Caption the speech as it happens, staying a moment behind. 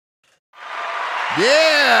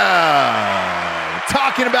Yeah!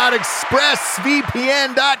 Talking about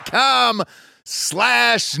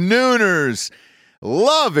expressvpn.com/Nooners.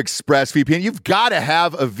 Love ExpressVPN. You've got to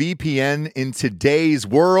have a VPN in today's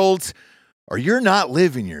world, or you're not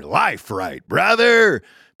living your life right, brother.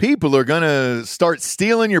 People are going to start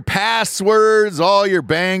stealing your passwords, all your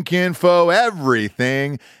bank info,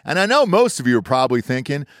 everything. And I know most of you are probably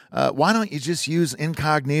thinking, why don't you just use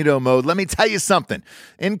incognito mode? Let me tell you something.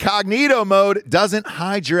 Incognito mode doesn't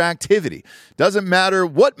hide your activity. Doesn't matter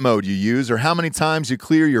what mode you use or how many times you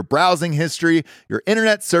clear your browsing history, your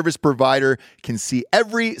internet service provider can see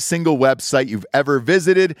every single website you've ever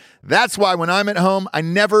visited. That's why when I'm at home, I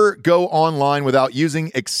never go online without using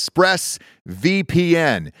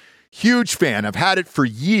ExpressVPN. Huge fan. I've had it for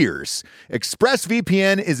years.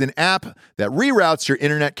 ExpressVPN is an app that reroutes your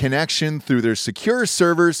internet connection through their secure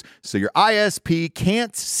servers so your ISP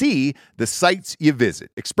can't see the sites you visit.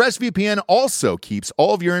 ExpressVPN also keeps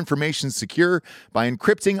all of your information secure by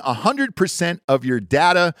encrypting 100% of your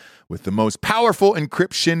data with the most powerful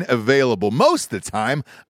encryption available. Most of the time,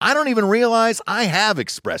 I don't even realize I have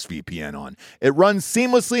ExpressVPN on. It runs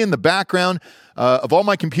seamlessly in the background of all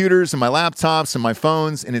my computers and my laptops and my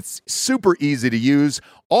phones, and it's super easy to use.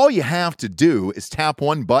 All you have to do is tap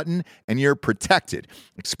one button and you're protected.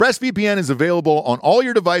 ExpressVPN is available on all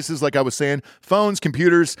your devices, like I was saying, phones,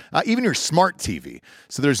 computers, even your smart TV.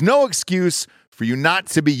 So there's no excuse for you not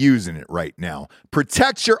to be using it right now.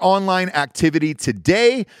 Protect your online activity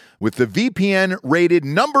today with the VPN rated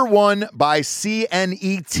 #1 by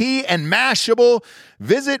CNET and Mashable.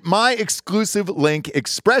 Visit my exclusive link,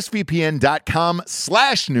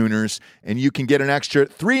 expressvpn.com/Nooners, and you can get an extra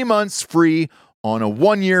 3 months free on a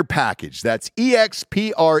 1-year package. That's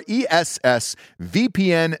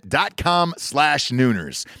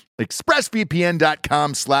expressvpn.com/Nooners.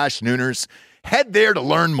 expressvpn.com/Nooners. Head there to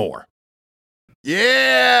learn more.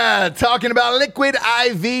 Yeah, talking about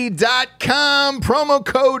liquidiv.com, promo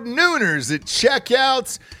code Nooners at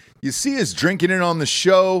checkout. You see us drinking it on the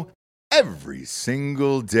show every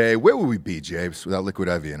single day. Where would we be, Jabes, without Liquid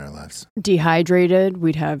IV in our lives? Dehydrated,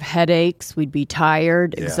 we'd have headaches, we'd be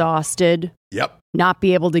tired, exhausted. Yep. Not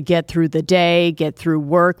be able to get through the day, get through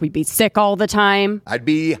work. We'd be sick all the time. I'd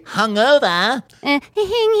be hungover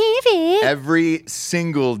every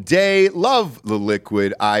single day. Love the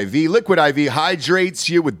Liquid IV. Liquid IV hydrates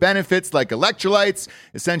you with benefits like electrolytes,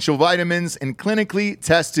 essential vitamins, and clinically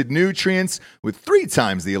tested nutrients with 3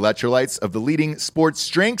 times the electrolytes of the leading sports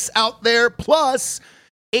drinks out there, plus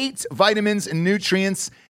 8 vitamins and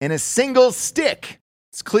nutrients in a single stick.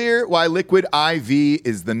 It's clear why Liquid IV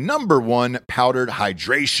is the #1 powdered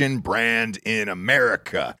hydration brand in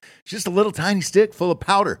America. Just a little tiny stick full of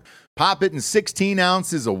powder. Pop it in 16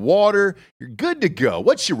 ounces of water. You're good to go.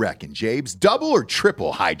 What you reckon, Jabes? Double or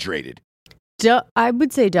triple hydrated? I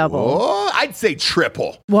would say double. Oh, I'd say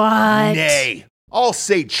triple. What? Nay, I'll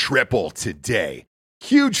say triple today.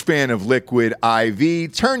 Huge fan of Liquid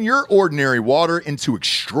IV. Turn your ordinary water into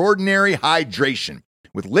extraordinary hydration.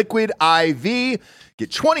 With Liquid IV,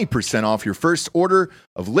 get 20% off your first order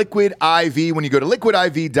of Liquid IV when you go to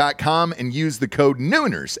liquidiv.com and use the code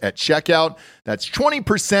Nooners at checkout. That's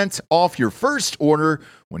 20% off your first order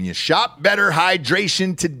when you shop Better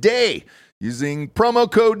Hydration today using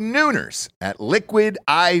promo code Nooners at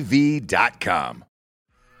liquidiv.com.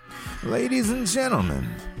 Ladies and gentlemen,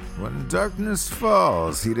 When Darkness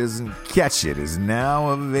Falls, He Doesn't Catch It is now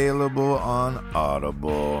available on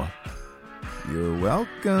Audible. You're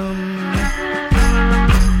welcome.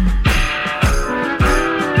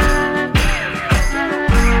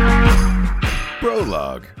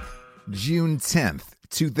 Prologue. June 10th,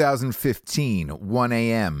 2015, 1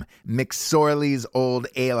 a.m., McSorley's Old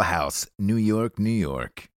Ale House, New York, New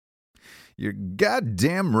York. You're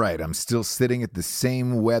goddamn right I'm still sitting at the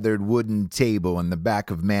same weathered wooden table in the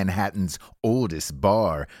back of Manhattan's oldest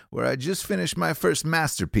bar, where I just finished my first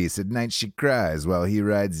masterpiece, At Night She Cries While He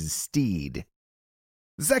Rides His Steed.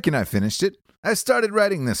 The second I finished it, I started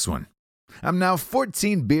writing this one. I'm now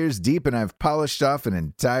 14 beers deep and I've polished off an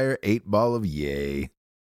entire 8-ball of yay.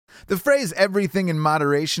 The phrase everything in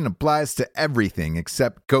moderation applies to everything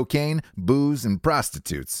except cocaine, booze, and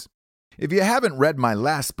prostitutes. If you haven't read my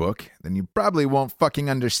last book, then you probably won't fucking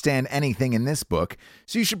understand anything in this book,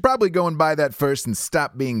 so you should probably go and buy that first and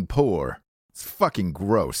stop being poor. It's fucking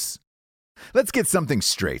gross. Let's get something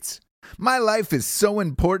straight. My life is so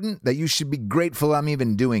important that you should be grateful I'm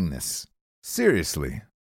even doing this. Seriously.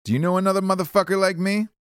 Do you know another motherfucker like me?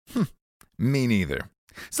 Me neither.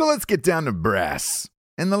 So let's get down to brass.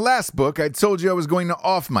 In the last book, I told you I was going to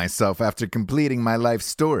off myself after completing my life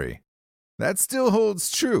story. That still holds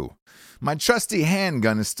true. My trusty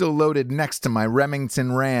handgun is still loaded next to my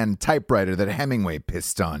Remington Rand typewriter that Hemingway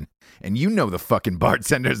pissed on. And you know the fucking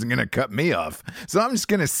bartender isn't going to cut me off. So I'm just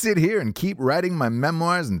going to sit here and keep writing my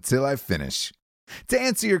memoirs until I finish. To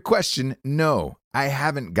answer your question, no, I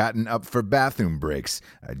haven't gotten up for bathroom breaks.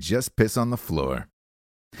 I just piss on the floor.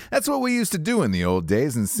 That's what we used to do in the old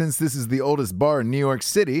days, and since this is the oldest bar in New York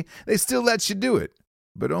City, they still let you do it.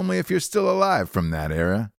 But only if you're still alive from that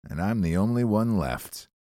era, and I'm the only one left.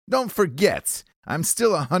 Don't forget, I'm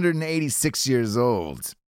still 186 years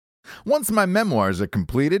old. Once my memoirs are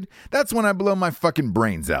completed, that's when I blow my fucking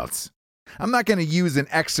brains out. I'm not going to use an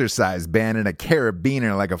exercise band and a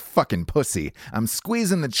carabiner like a fucking pussy. I'm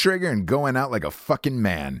squeezing the trigger and going out like a fucking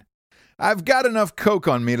man. I've got enough coke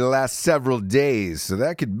on me to last several days, so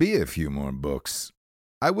that could be a few more books.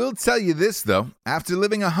 I will tell you this, though. After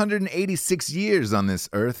living 186 years on this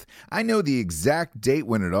earth, I know the exact date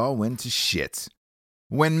when it all went to shit.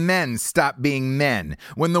 When men stopped being men.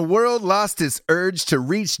 When the world lost its urge to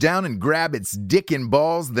reach down and grab its dick and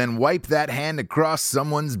balls, then wipe that hand across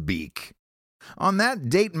someone's beak. On that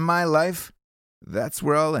date in my life, that's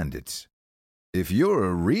where I'll end it. If you're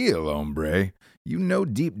a real hombre, you know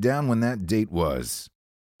deep down when that date was.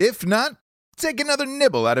 If not, take another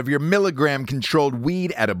nibble out of your milligram-controlled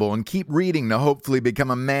weed edible and keep reading to hopefully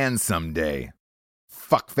become a man someday.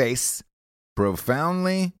 Fuckface.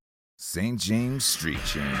 Profoundly, St. James Street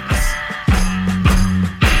James.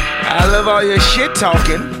 I love all your shit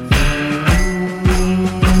talking.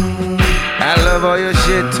 I love all your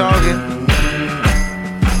shit talking.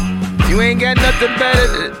 You ain't got nothing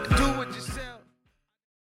better to